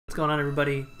What's going on,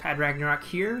 everybody? Pad Ragnarok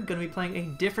here. Going to be playing a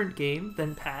different game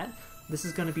than Pad. This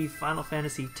is going to be Final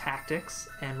Fantasy Tactics,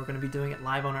 and we're going to be doing it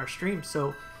live on our stream.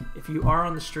 So if you are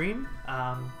on the stream,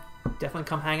 definitely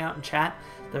come hang out and chat.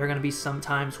 There are going to be some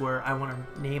times where I want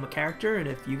to name a character, and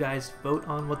if you guys vote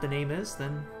on what the name is,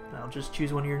 then I'll just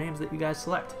choose one of your names that you guys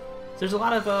select. So there's a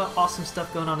lot of awesome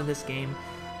stuff going on in this game.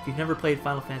 If you've never played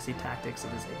Final Fantasy Tactics,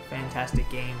 it is a fantastic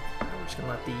game. We're just going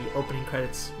to let the opening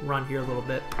credits run here a little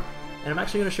bit. And I'm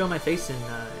actually going to show my face in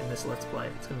this Let's Play.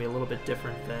 It's going to be a little bit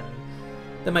different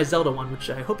than my Zelda one, which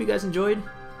I hope you guys enjoyed.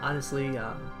 Honestly,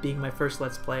 being my first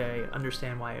Let's Play, I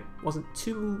understand why it wasn't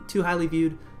too highly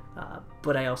viewed,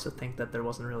 but I also think that there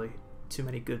wasn't really too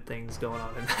many good things going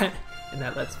on in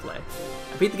that Let's Play.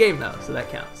 I beat the game though, so that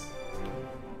counts.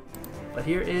 But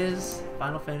here is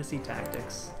Final Fantasy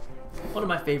Tactics. One of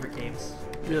my favorite games.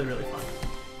 Really, really fun.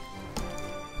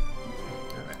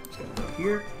 Alright, just gonna go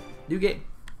here. New game.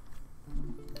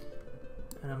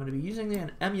 And I'm going to be using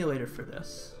an emulator for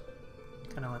this.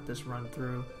 Kind of let this run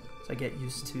through so I get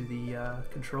used to the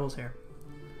controls here.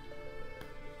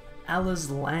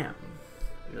 Alazlam.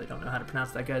 I really don't know how to pronounce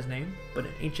that guy's name, but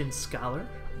an ancient scholar.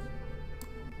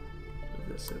 Move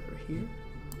this over here.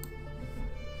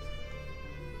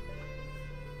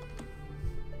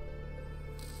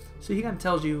 So he kind of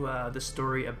tells you the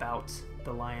story about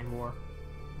the Lion War.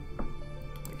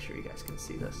 Make sure you guys can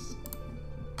see this.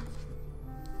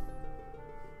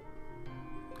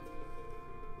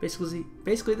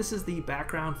 Basically, this is the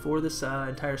background for this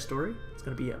entire story. It's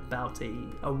going to be about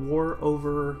a war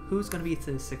over who's going to be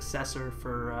the successor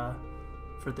for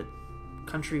the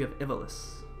country of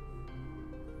Ivalice.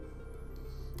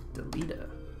 Delita.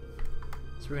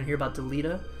 So we're going to hear about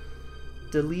Delita.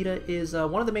 Delita is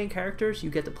one of the main characters.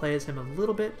 You get to play as him a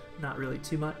little bit, not really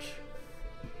too much.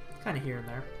 Kind of here and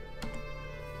there.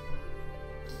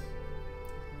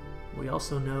 We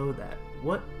also know that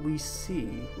what we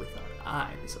see with our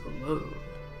eyes alone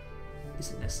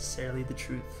isn't necessarily the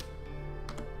truth.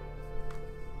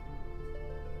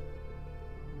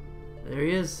 There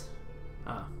he is.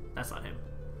 That's not him.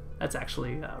 That's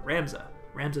actually Ramza.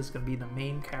 Ramza's going to be the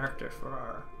main character for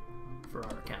our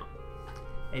account.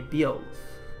 A Beolv.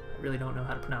 I really don't know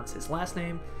how to pronounce his last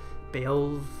name.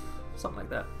 Beolv, something like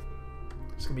that.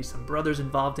 There's going to be some brothers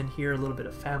involved in here, a little bit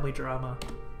of family drama.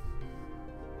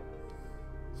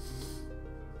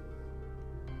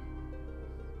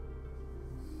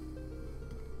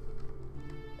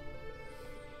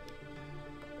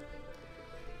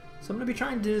 So I'm going to be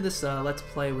trying to do this Let's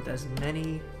Play with as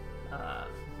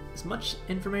much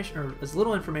information, or as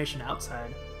little information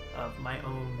outside of my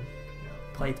own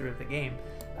playthrough of the game.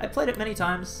 I played it many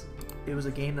times. It was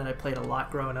a game that I played a lot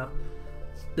growing up.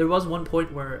 There was one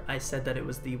point where I said that it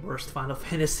was the worst Final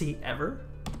Fantasy ever,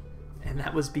 and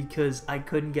that was because I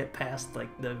couldn't get past like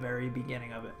the very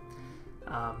beginning of it.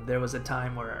 There was a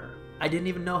time where I didn't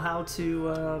even know how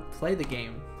to play the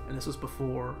game, and this was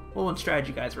before, well, when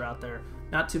strategy guides were out there.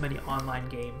 Not too many online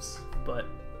games, but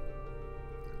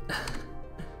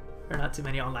or not too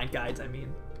many online guides, I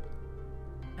mean.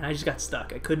 And I just got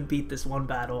stuck. I couldn't beat this one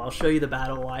battle. I'll show you the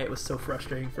battle, why it was so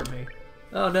frustrating for me.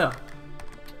 Oh no.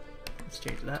 Let's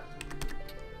change that.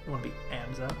 I want to beat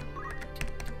Amza.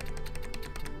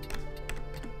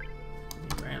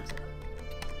 Ramza.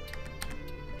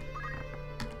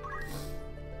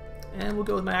 And we'll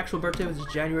go with my actual birthday, which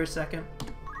is January 2nd.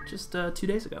 Just 2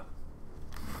 days ago.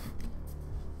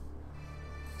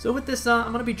 So with this,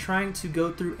 I'm going to be trying to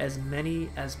go through as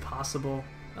many as possible,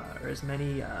 or as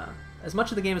much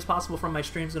of the game as possible from my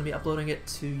streams. I'm going to be uploading it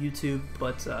to YouTube,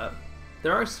 but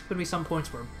there are going to be some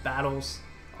points where battles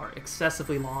are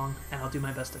excessively long, and I'll do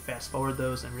my best to fast forward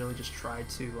those and really just try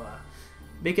to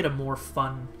make it a more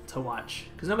fun to watch,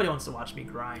 because nobody wants to watch me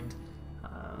grind,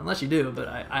 unless you do, but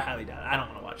I highly doubt it. I don't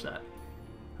want to watch that.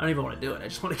 I don't even want to do it. I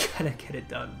just want to kind of get it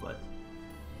done, but...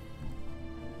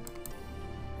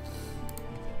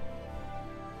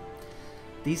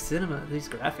 These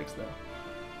graphics though,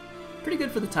 pretty good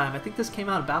for the time. I think this came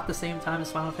out about the same time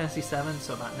as Final Fantasy VII,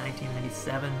 so about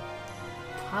 1997,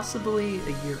 possibly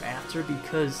a year after,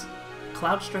 because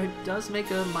Cloud Stripe does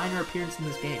make a minor appearance in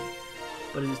this game,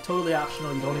 but it is totally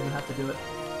optional. You don't even have to do it.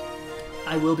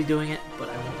 I will be doing it, but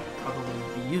I won't probably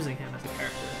be using him as a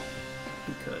character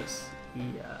because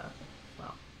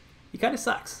well, he kind of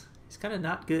sucks. He's kind of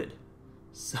not good,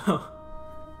 so.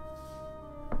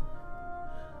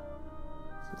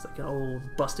 It's like an old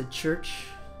busted church.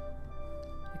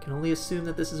 I can only assume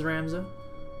that this is Ramza,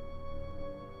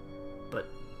 but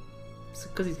it's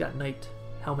because he's got knight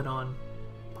helmet on,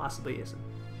 possibly isn't.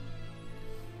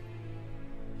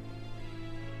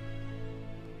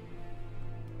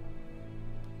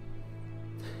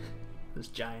 Those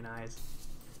giant eyes.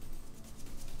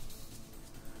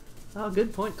 Oh,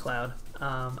 good point, Cloud.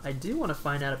 I do want to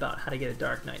find out about how to get a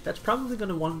Dark Knight. That's probably going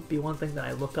to be one thing that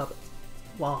I look up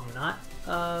while I'm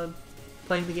not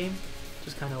playing the game.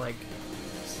 Just kind of like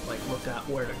look at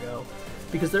where to go.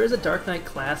 Because there is a Dark Knight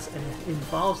class and it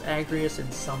involves Agrias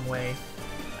in some way.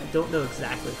 I don't know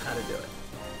exactly how to do it.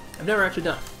 I've never actually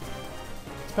done it.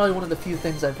 It's probably one of the few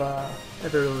things I've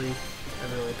ever really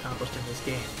accomplished in this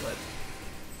game, but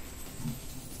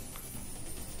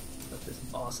let this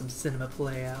awesome cinema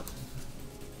play out.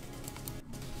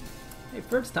 Hey,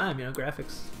 first time, you know,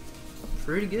 graphics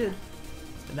pretty good.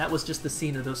 And that was just the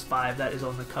scene of those 5 that is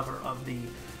on the cover of the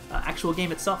actual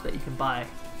game itself that you can buy.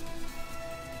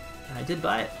 And I did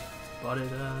buy it. Bought it,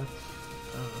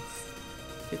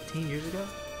 15 years ago?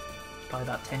 Probably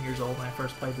about 10 years old when I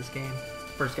first played this game.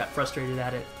 First got frustrated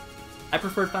at it. I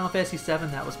preferred Final Fantasy VII.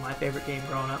 That was my favorite game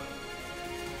growing up.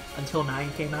 Until 9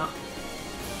 came out.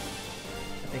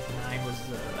 I think 9 was...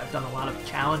 I've done a lot of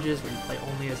challenges where you play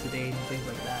only as Zidane and things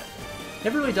like that.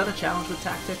 Never really done a challenge with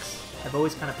tactics. I've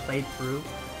always kind of played through.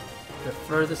 The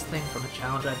furthest thing from a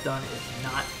challenge I've done is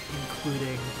not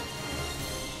including...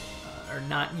 or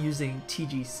not using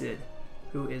TG Sid,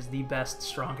 who is the best,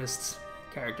 strongest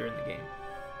character in the game.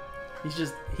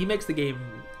 He makes the game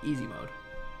easy mode.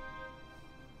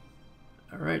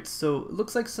 Alright, so it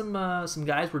looks like some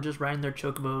guys were just riding their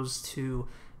chocobos to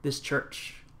this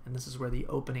church. And this is where the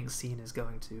opening scene is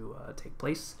going to take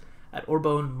place, at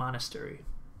Orbonne Monastery.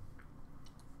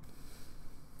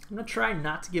 I'm going to try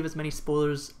not to give as many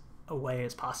spoilers away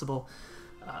as possible.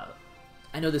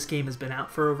 I know this game has been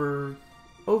out for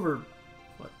over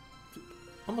what,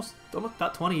 almost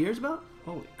about 20 years about?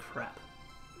 Holy crap.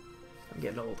 I'm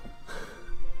getting old.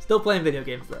 Still playing video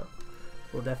games though.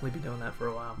 We'll definitely be doing that for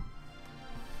a while.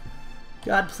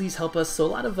 God, please help us. So a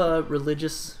lot of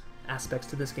religious aspects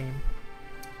to this game.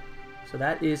 So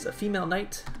that is a female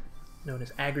knight known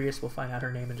as Agrias. We'll find out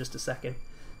her name in just a second.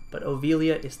 But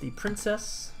Ovelia is the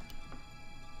princess.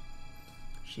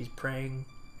 She's praying.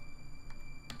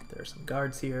 There are some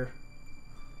guards here.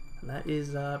 And that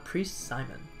is Priest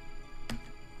Simon.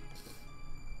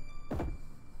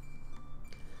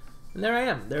 And there I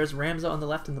am. There's Ramza on the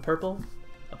left in the purple.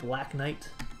 A black knight.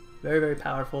 Very, very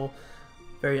powerful.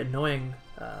 Very annoying.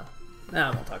 Nah,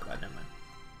 I won't talk about it. Never mind.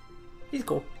 He's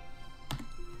cool.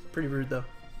 Pretty rude though.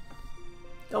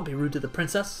 Don't be rude to the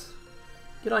princess.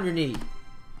 Get on your knee.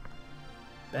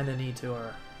 Bend a knee to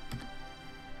our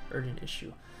urgent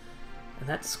issue. And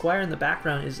that squire in the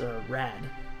background is a Rad.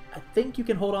 I think you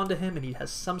can hold on to him and he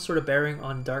has some sort of bearing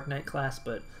on Dark Knight class,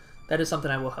 but that is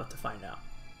something I will have to find out.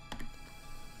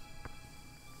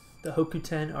 The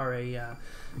Hokuten are a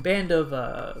band of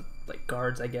like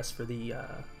guards, I guess, for the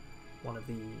one of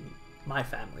my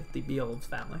family, the Beeld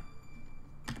family.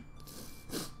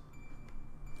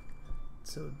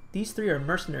 So these 3 are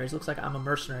mercenaries. Looks like I'm a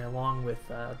mercenary along with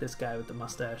this guy with the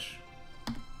mustache.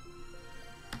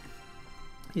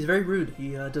 He's very rude. He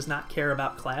does not care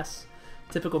about class.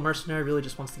 Typical mercenary really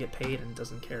just wants to get paid and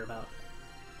doesn't care about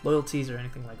loyalties or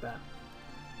anything like that.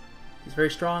 He's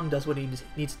very strong, does what he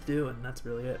needs to do, and that's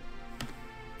really it.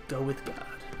 Go with God.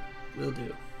 Will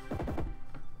do.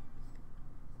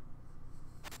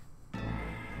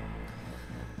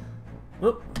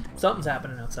 Whoop, something's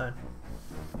happening outside.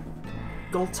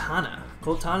 Goltana.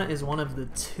 Goltana is one of the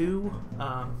 2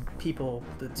 people,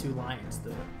 the 2 lions.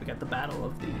 We got the battle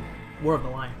of the War of the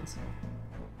Lions.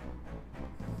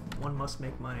 One must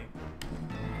make money.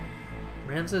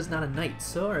 Ramza is not a knight,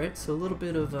 so alright, so a little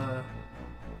bit of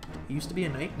he used to be a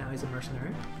knight, now he's a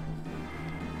mercenary.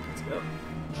 Let's go.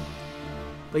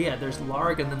 But yeah, there's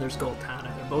Larg and then there's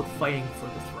Goltana. They're both fighting for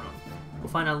the throne. We'll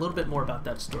find out a little bit more about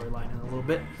that storyline in a little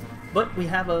bit. But we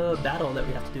have a battle that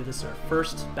we have to do. This is our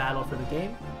first battle for the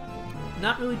game.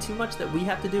 Not really too much that we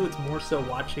have to do, it's more so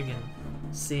watching and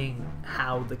seeing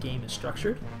how the game is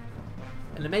structured.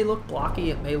 And it may look blocky,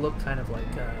 it may look kind of like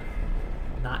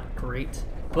not great,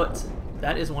 but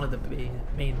that is one of the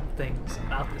main things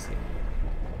about this game.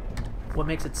 What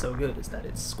makes it so good is that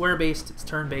it's square-based, it's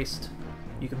turn-based,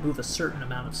 you can move a certain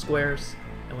amount of squares,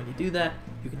 and when you do that,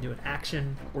 you can do an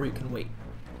action, or you can wait.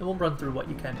 And we'll run through what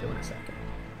you can do in a second.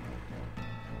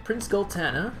 Prince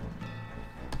Goltana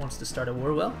wants to start a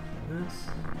war. Well,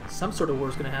 some sort of war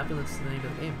is going to happen, that's the name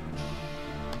of the game.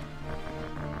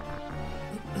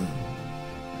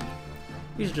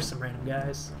 These are just some random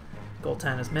guys.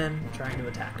 Goltana's men trying to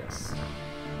attack us.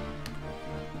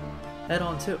 Head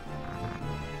on too.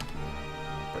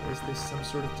 But is this some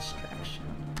sort of distraction?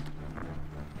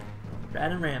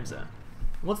 Rad and Ramza.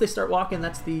 Once they start walking,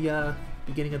 that's the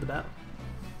beginning of the battle.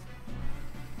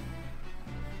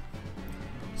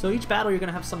 So each battle you're going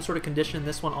to have some sort of condition.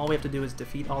 This one, all we have to do is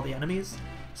defeat all the enemies.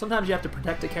 Sometimes you have to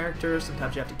protect a character,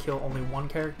 sometimes you have to kill only one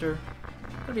character.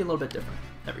 It's going to be a little bit different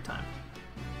every time.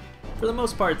 For the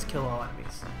most part, it's kill all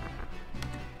enemies.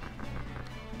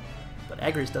 But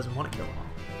Agrias doesn't want to kill them all.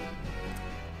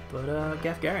 But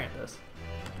Gafgarion does.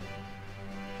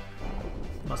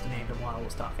 Must have named him while I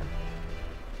was talking.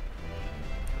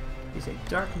 He's a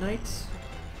Dark Knight.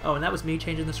 Oh, and that was me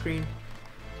changing the screen.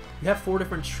 You have 4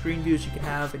 different screen views you can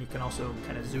have, and you can also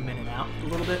kind of zoom in and out a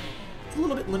little bit. It's a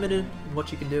little bit limited in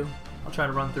what you can do. I'll try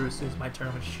to run through as soon as my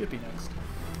turn, which should be next.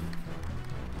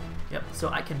 Yep, so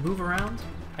I can move around.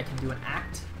 I can do an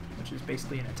act, which is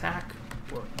basically an attack,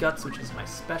 or guts, which is my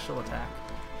special attack.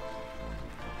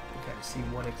 Okay, to see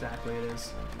what exactly it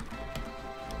is.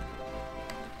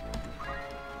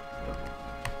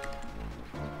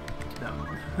 No.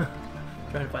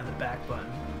 Trying to find the back button.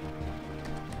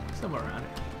 Somewhere around here.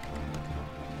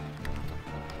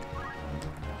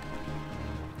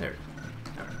 There it is.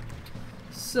 Alright.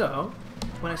 So,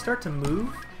 when I start to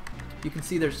move, you can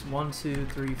see there's 1, 2,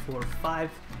 3, 4,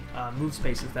 5 move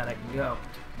spaces that I can go.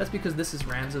 That's because this is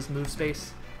Ramza's move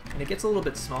space, and it gets a little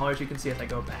bit smaller as you can see as I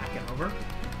go back and over.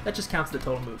 That just counts the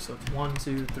total moves, so it's 1,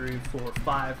 2, 3, 4,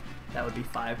 5. That would be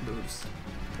 5 moves.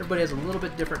 Everybody has a little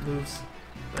bit different moves,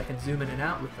 but I can zoom in and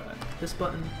out with this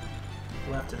button,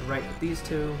 left and right with these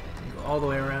two, and go all the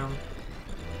way around.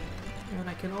 And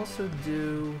I can also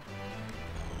do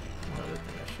one other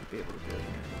thing I should be able to do.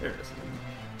 There it is.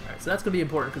 Alright, so that's going to be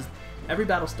important because every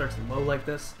battle starts low like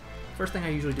this. First thing I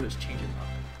usually do is change it up.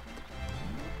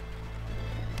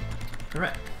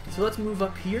 Alright, so let's move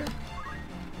up here.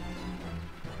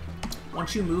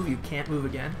 Once you move, you can't move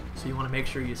again, so you want to make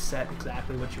sure you set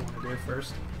exactly what you want to do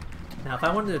first. Now, if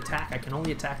I wanted to attack, I can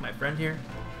only attack my friend here.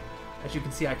 As you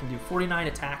can see, I can do 49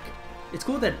 attack. It's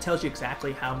cool that it tells you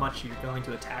exactly how much you're going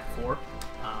to attack for.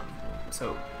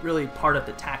 So really part of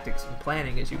the tactics and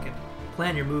planning is you can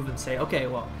plan your move and say, okay,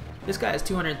 well, this guy has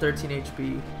 213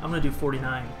 HP, I'm going to do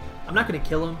 49. I'm not going to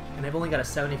kill him, and I've only got a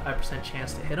 75%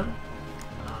 chance to hit him,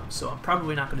 so I'm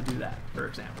probably not going to do that, for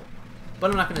example.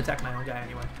 But I'm not going to attack my own guy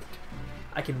anyway.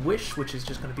 I can Wish, which is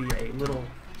just going to be a little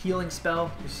healing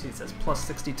spell. You see it says plus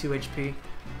 62 HP.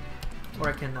 Or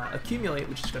I can Accumulate,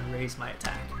 which is going to raise my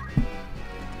attack.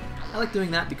 I like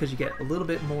doing that because you get a little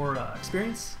bit more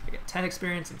experience. I get 10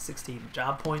 experience and 16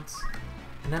 job points.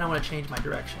 And then I want to change my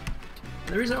direction.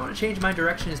 And the reason I want to change my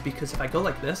direction is because if I go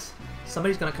like this,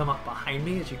 somebody's going to come up behind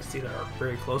me, as you can see they're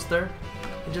very close there,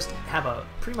 and just have a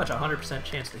pretty much 100%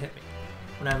 chance to hit me.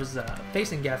 When I was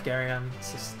facing Gafgarion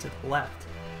to the left,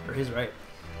 or his right,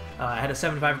 I had a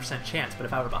 75% chance, but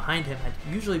if I were behind him,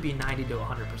 I'd usually be 90 to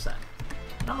 100%.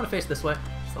 And I'm going to face this way.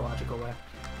 It's the logical way.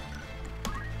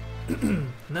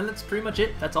 And then that's pretty much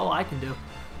it. That's all I can do.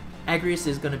 Agrias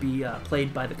is going to be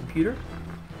played by the computer.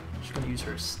 She's going to use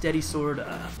her steady sword,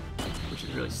 which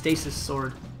is really stasis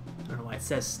sword. I don't know why it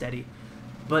says steady.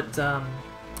 But that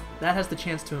has the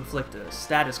chance to inflict a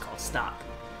status called stop.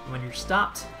 And when you're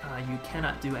stopped, you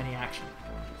cannot do any action.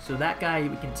 So that guy,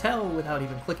 we can tell without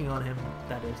even clicking on him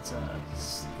that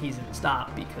he's in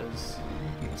stop because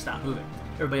he can stop moving.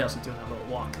 Everybody else is doing that little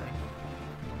walk thing.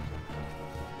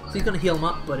 So he's going to heal him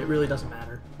up, but it really doesn't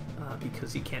matter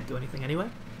because he can't do anything anyway.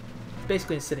 It's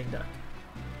basically a sitting duck.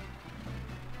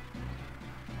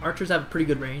 Archers have a pretty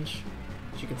good range.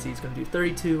 As you can see, he's going to do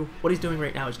 32. What he's doing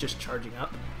right now is just charging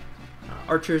up.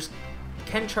 Archers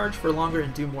can charge for longer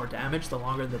and do more damage the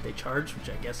longer that they charge, which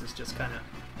I guess is just kind of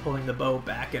pulling the bow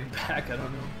back and back. I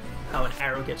don't know how an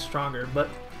arrow gets stronger, but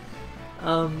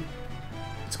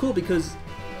it's cool because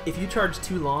if you charge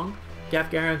too long,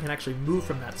 Gafgarion can actually move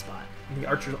from that spot, and the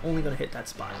archer's only going to hit that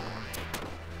spot.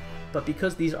 But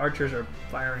because these archers are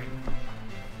firing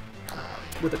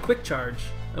with a quick charge,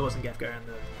 it wasn't Gafgarion,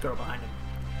 the girl behind him,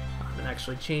 it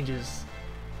actually changes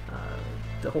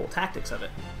the whole tactics of it.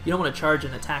 You don't want to charge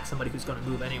and attack somebody who's going to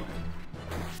move anyway,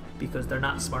 because they're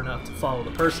not smart enough to follow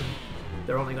the person.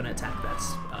 They're only going to attack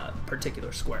that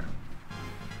particular square.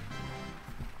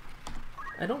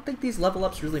 I don't think these level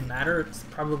ups really matter. It's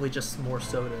probably just more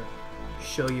so to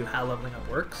show you how leveling up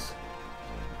works.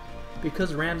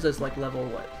 Because Ramza's like level,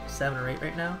 what, 7 or 8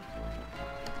 right now?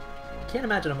 I can't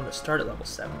imagine I'm going to start at level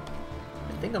 7.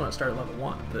 I think I'm going to start at level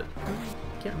 1, but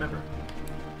I can't remember.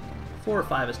 4 or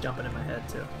 5 is jumping in my head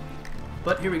too.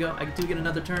 But here we go. I do get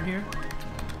another turn here.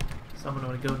 So I'm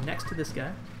going to go next to this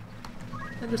guy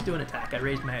and just do an attack. I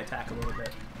raised my attack a little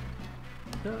bit.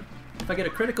 So if I get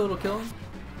a critical, it'll kill him.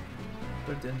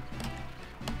 But it didn't.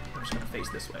 I'm just going to face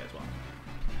this way as well.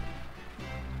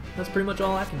 That's pretty much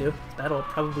all I can do. That'll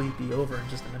probably be over in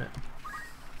just a minute.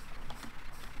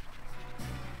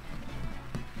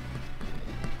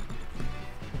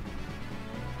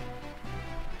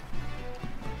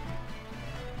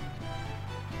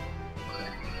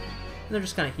 they're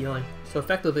just kind of healing. So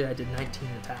effectively I did 19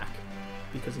 attack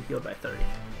because he healed by 30.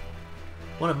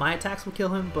 One of my attacks will kill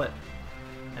him, but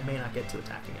I may not get to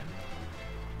attack again.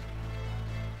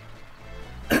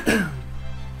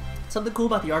 Something cool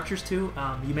about the archers too,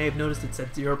 you may have noticed it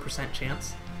said 0%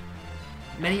 chance.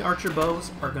 Many archer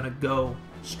bows are going to go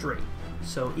straight.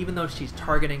 So even though he was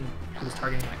targeting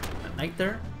like a knight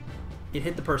there, it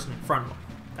hit the person in front of him.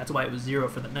 That's why it was 0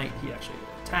 for the knight. He actually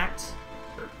attacked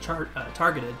or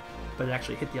targeted, but it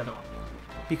actually hit the other one.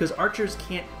 Because archers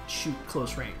can't shoot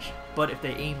close range, but if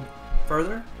they aim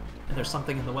further and there's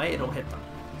something in the way, it'll hit them.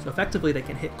 So effectively they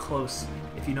can hit close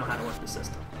if you know how to work the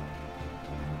system.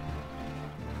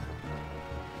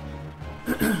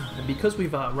 And because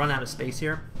we've run out of space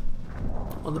here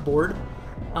on the board,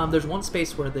 there's one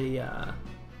space where the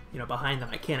behind them,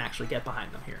 I can't actually get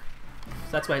behind them here.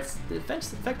 So that's why it's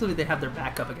effectively they have their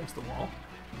back up against the wall,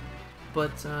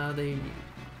 but they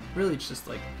really it's just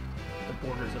like the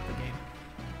borders of the game.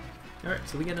 All right,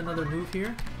 so we get another move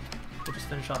here. We'll just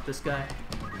finish off this guy.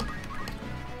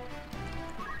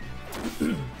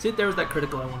 See, there was that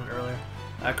critical I wanted earlier.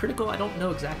 Critical, I don't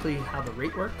know exactly how the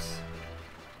rate works,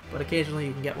 but occasionally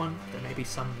you can get one. There may be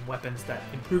some weapons that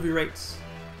improve your rates.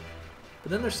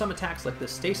 But then there's some attacks like the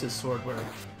Stasis Sword where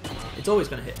it's always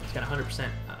going to hit. It's got 100%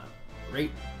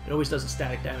 rate. It always does a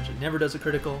static damage. It never does a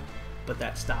critical, but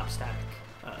that stop static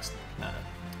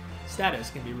status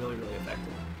can be really, really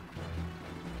effective.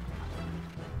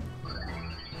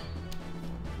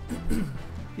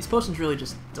 These potions really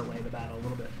just delay the battle a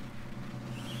little bit.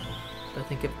 But I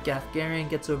think if Gafgarian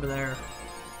gets over there,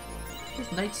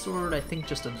 his Night Sword I think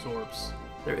just absorbs.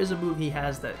 There is a move he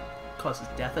has that causes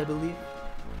death, I believe.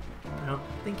 I don't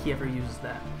think he ever uses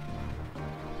that.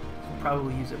 He'll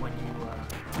probably use it when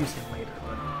you use him later,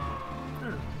 but I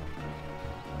don't know.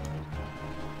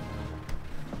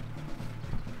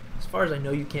 As far as I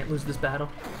know, you can't lose this battle,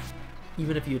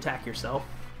 even if you attack yourself.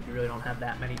 You really don't have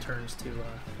that many turns to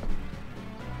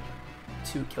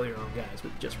kill your own guys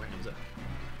with just Ramza.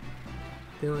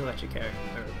 They only let you carry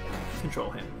or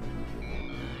control him.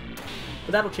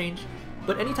 But that'll change.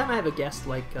 But anytime I have a guest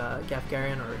like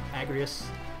Gafgarian or Agrius,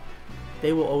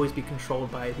 they will always be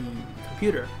controlled by the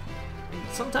computer. And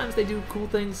sometimes they do cool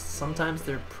things, sometimes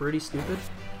they're pretty stupid.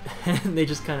 And they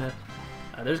just kind of...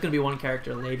 there's going to be one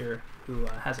character later who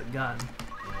has a gun,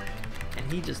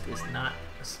 and he just is not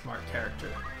a smart character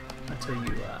until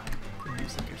you can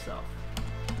use him yourself.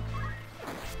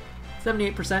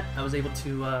 78%, I was able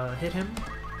to hit him.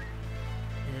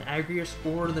 And Agrius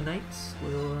or the Knights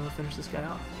will finish this guy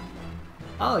off.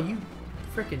 Oh, you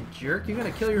freaking jerk, you're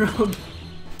gonna kill your own...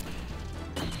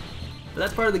 But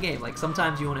that's part of the game. Like,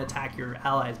 sometimes you want to attack your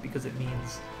allies because it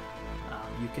means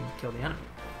you can kill the enemy.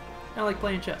 I like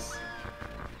playing chess.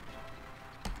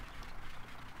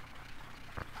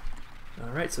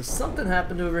 Alright, so something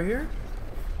happened over here.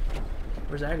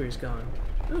 Where's Agrius going?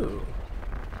 Ooh.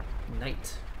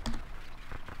 Knight.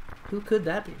 Who could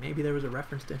that be? Maybe there was a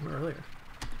reference to him earlier.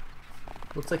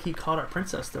 Looks like he caught our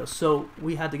princess, though, so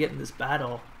we had to get in this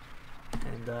battle,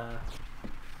 and it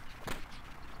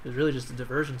was really just a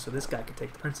diversion so this guy could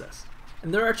take the princess.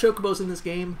 And there are chocobos in this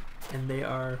game, and they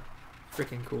are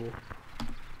freaking cool.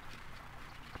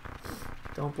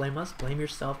 Don't blame us, blame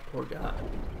yourself, poor God.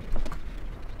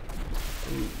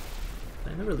 Ooh,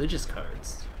 and the religious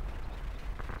cards.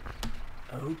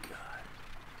 Oh God.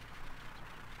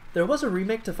 There was a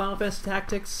remake to Final Fantasy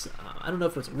Tactics. I don't know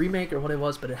if it was a remake or what it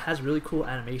was, but it has really cool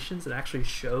animations. It actually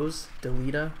shows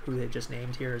Delita, who they just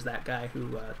named here as that guy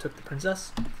who took the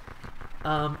princess.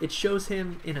 It shows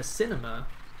him in a cinema,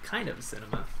 kind of a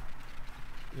cinema,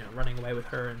 you know, running away with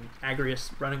her, and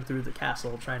Agrius running through the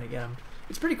castle trying to get him.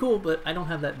 It's pretty cool, but I don't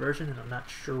have that version, and I'm not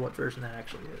sure what version that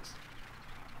actually is.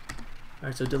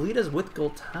 Alright, so Delita's with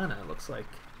Goltana, it looks like,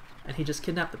 and he just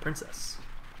kidnapped the princess.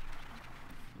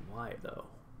 Why, though?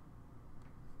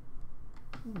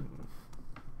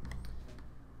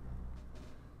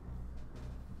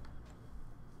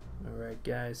 Alright,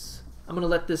 guys. I'm going to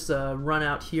let this run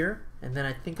out here, and then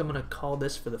I think I'm going to call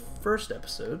this for the first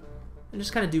episode, and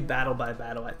just kind of do battle by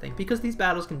battle, I think, because these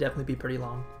battles can definitely be pretty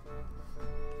long.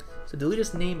 So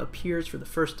Delita's name appears for the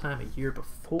first time a year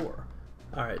before.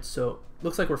 Alright, so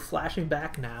looks like we're flashing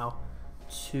back now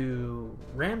to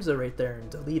Ramza right there and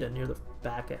Delita near the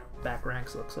back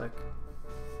ranks, looks like.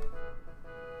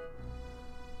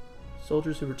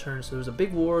 Soldiers who return. So there's a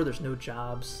big war, there's no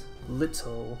jobs.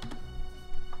 Little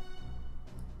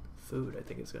food, I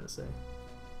think it's going to say.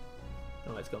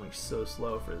 Oh, it's going so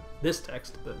slow for this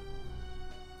text, but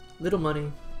little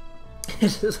money.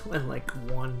 It just went like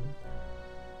one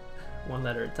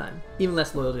letter at a time. Even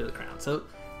less loyalty to the crown. So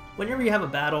whenever you have a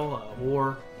battle, a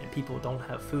war, and people don't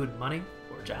have food and money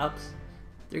or jobs,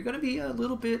 they're going to be a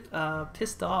little bit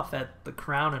pissed off at the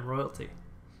crown and royalty.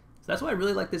 So that's why I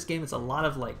really like this game. It's a lot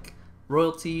of like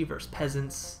royalty versus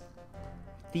peasants,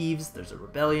 thieves, there's a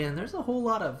rebellion, there's a whole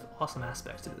lot of awesome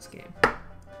aspects to this game.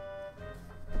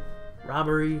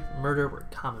 Robbery, murder were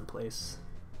commonplace.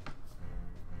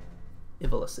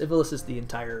 Ivalice. Ivalice is the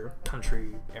entire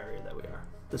country area that we are,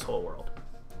 this whole world.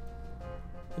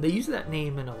 And they use that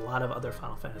name in a lot of other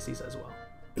Final Fantasies as well.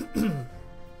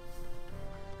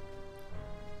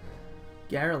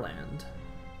 Garland.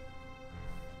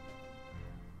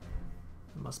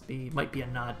 Might be a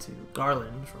nod to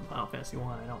Garland from Final Fantasy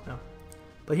 1, I don't know.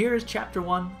 But here is Chapter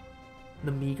 1,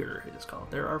 The Meager, it is called.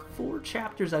 There are 4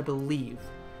 chapters, I believe,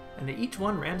 and in each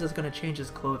one, Rams is going to change his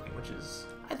clothing, which is,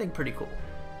 I think, pretty cool.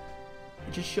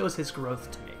 It just shows his growth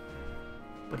to me.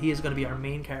 But he is going to be our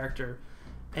main character,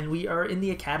 and we are in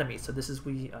the academy, so this is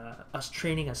us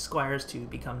training as squires to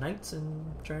become knights and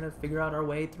trying to figure out our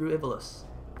way through Ivalice.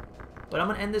 But I'm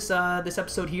going to end this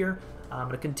episode here. I'm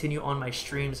going to continue on my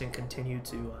streams and continue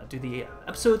to do the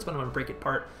episodes, but I'm going to break it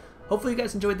apart. Hopefully you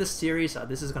guys enjoyed this series.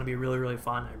 This is going to be really, really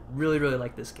fun. I really, really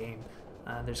like this game.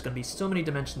 There's going to be so many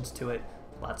dimensions to it.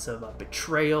 Lots of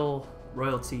betrayal,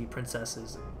 royalty,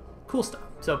 princesses, and cool stuff.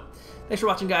 So thanks for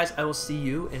watching, guys. I will see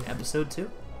you in episode 2.